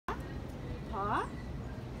paw.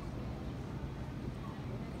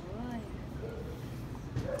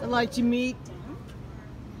 I'd like to meet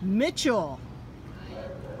Mitchell.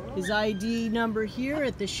 His ID number here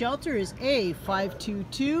at the shelter is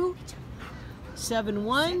A5227182.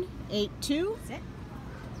 Sit.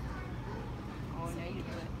 Oh, no, you do it.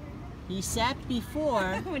 He sat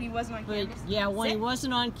before. When he wasn't on camera. Yeah, when Sit. he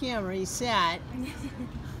wasn't on camera, he sat.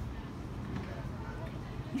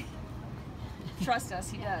 Trust us,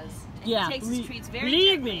 he does. And Yeah, he takes his treats very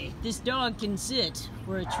believe gently. me, this dog can sit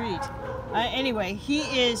for a treat. Anyway, he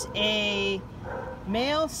is a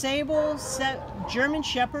male sable German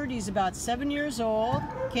Shepherd. He's about 7 years old.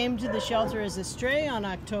 Came to the shelter as a stray on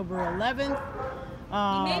October 11th.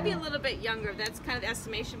 He may be a little bit younger. That's kind of the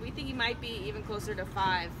estimation. We think he might be even closer to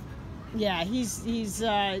 5. Yeah, he's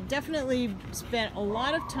definitely spent a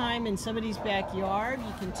lot of time in somebody's backyard.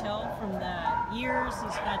 You can tell from the ears.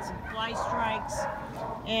 He's got some fly strikes,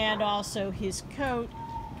 and also his coat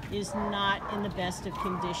is not in the best of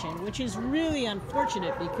condition, which is really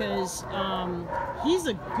unfortunate because he's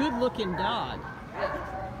a good-looking dog.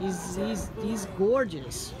 He's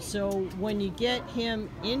gorgeous. So when you get him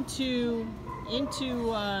into you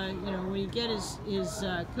know, when you get his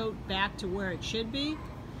coat back to where it should be,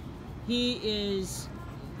 he is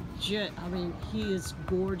I mean, he is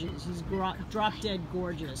gorgeous. He's drop dead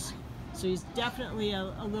gorgeous. So he's definitely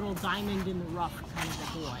a little diamond in the rough kind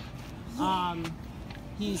of a boy.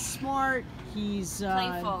 He's smart. He's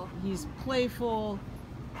playful. He's playful.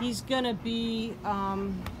 He's gonna be a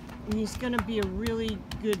really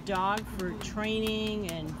good dog for training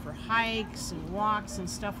and for hikes and walks and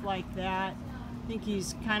stuff like that. I think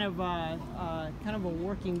he's kind of a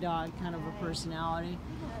working dog kind of a personality,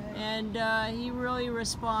 and he really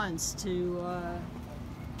responds to a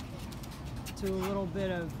little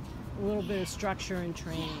bit of structure and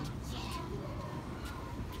training.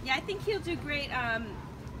 Yeah, I think he'll do great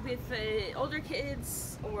with older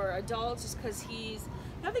kids or adults, just because I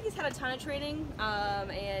don't think he's had a ton of training,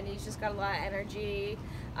 and he's just got a lot of energy.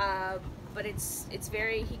 But it's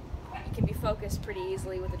very he can be focused pretty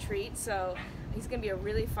easily with a treat. So he's gonna be a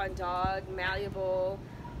really fun dog, malleable,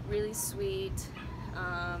 really sweet.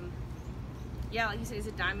 Yeah, like you said, he's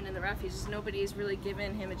a diamond in the rough. Nobody's really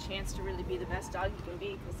given him a chance to really be the best dog he can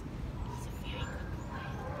be, because he's a very good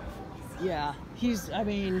boy. Yeah, I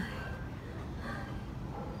mean,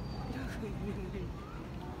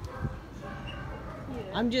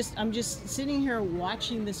 I'm just sitting here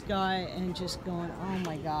watching this guy and just going, oh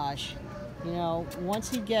my gosh, you know, once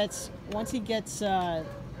he gets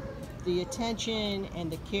the attention and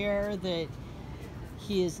the care that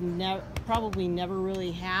he has probably never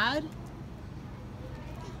really had,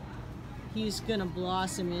 he's gonna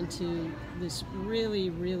blossom into this really,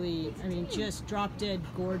 really, I mean, just drop dead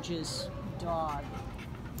gorgeous dog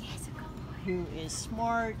who is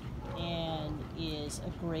smart and is a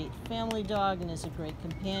great family dog and is a great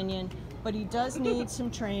companion. But he does need some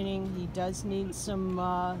training. He does need some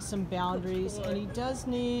boundaries, and he does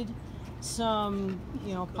need some,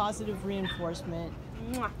 you know, positive reinforcement.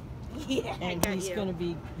 Yeah, and he's gonna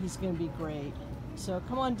be great. So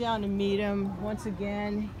come on down to meet him. Once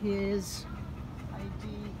again, his ID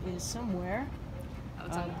is somewhere.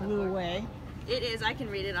 Blew away. It is. I can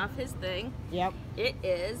read it off his thing. Yep. It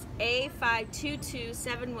is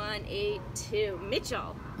A5227182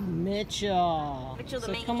 Mitchell. Mitchell. Mitchell the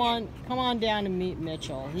so man. come on down and meet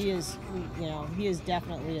Mitchell. He is, you know, he is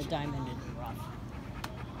definitely a diamond in the rough.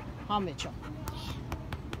 Huh, Mitchell?